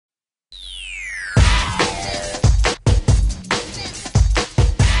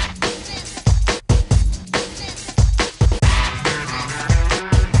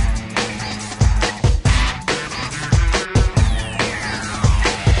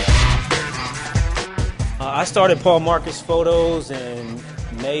I started Paul Marcus Photos in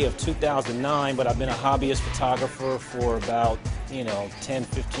May of 2009, but I've been a hobbyist photographer for about 10,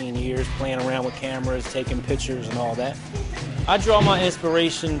 15 years, playing around with cameras, taking pictures and all that. I draw my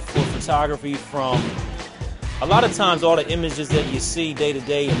inspiration for photography from a lot of times all the images that you see day to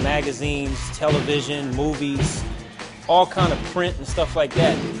day in magazines, television, movies, all kind of print and stuff like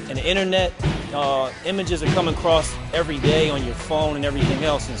that. And the internet, images are coming across every day on your phone and everything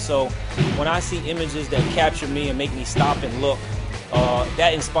else. And so when I see images that capture me and make me stop and look,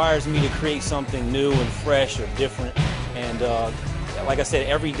 that inspires me to create something new and fresh or different. And like I said,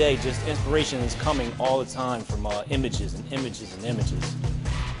 every day just inspiration is coming all the time from images and images and images.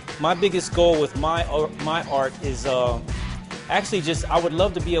 My biggest goal with my art is actually just I would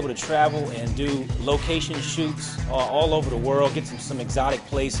love to be able to travel and do location shoots all over the world, get some exotic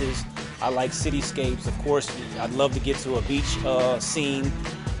places. I like cityscapes, of course. I'd love to get to a beach scene.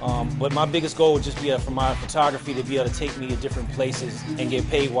 But my biggest goal would just be for my photography to be able to take me to different places and get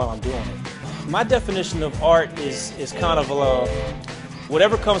paid while I'm doing it. My definition of art is kind of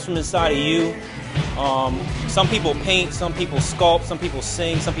whatever comes from inside of you. Some people paint, some people sculpt, some people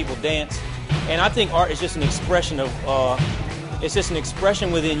sing, some people dance. And I think art is just an expression of, it's just an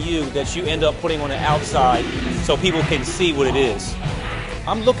expression within you that you end up putting on the outside so people can see what it is.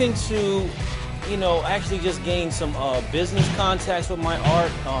 I'm looking to actually just gain some business contacts with my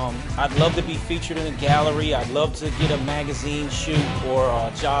art. I'd love to be featured in a gallery. I'd love to get a magazine shoot or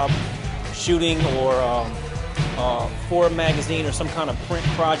a job shooting or for a magazine or some kind of print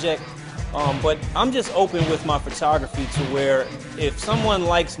project. But I'm just open with my photography to where if someone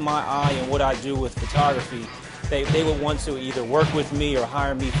likes my eye and what I do with photography, they would want to either work with me or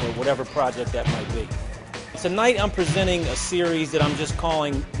hire me for whatever project that might be. Tonight I'm presenting a series that I'm just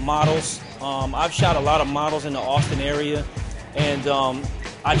calling Models. I've shot a lot of models in the Austin area, and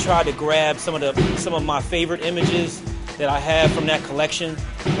I tried to grab some of my favorite images that I have from that collection,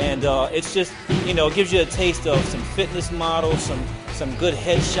 and it's just it gives you a taste of some fitness models, some good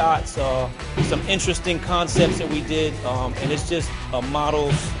headshots, some interesting concepts that we did, and it's just a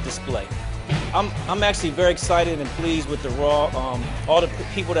models display. I'm actually very excited and pleased with the raw. All the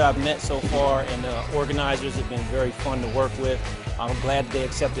people that I've met so far and the organizers have been very fun to work with. I'm glad they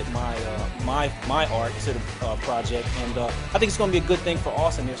accepted my art to the project, and I think it's going to be a good thing for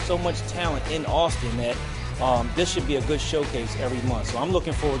Austin. There's so much talent in Austin that this should be a good showcase every month. So I'm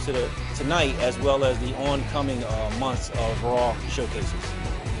looking forward to tonight as well as the oncoming months of raw showcases.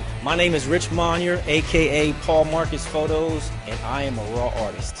 My name is Monyer, aka Paul Marcus Photos, and I am a raw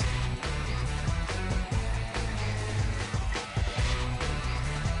artist.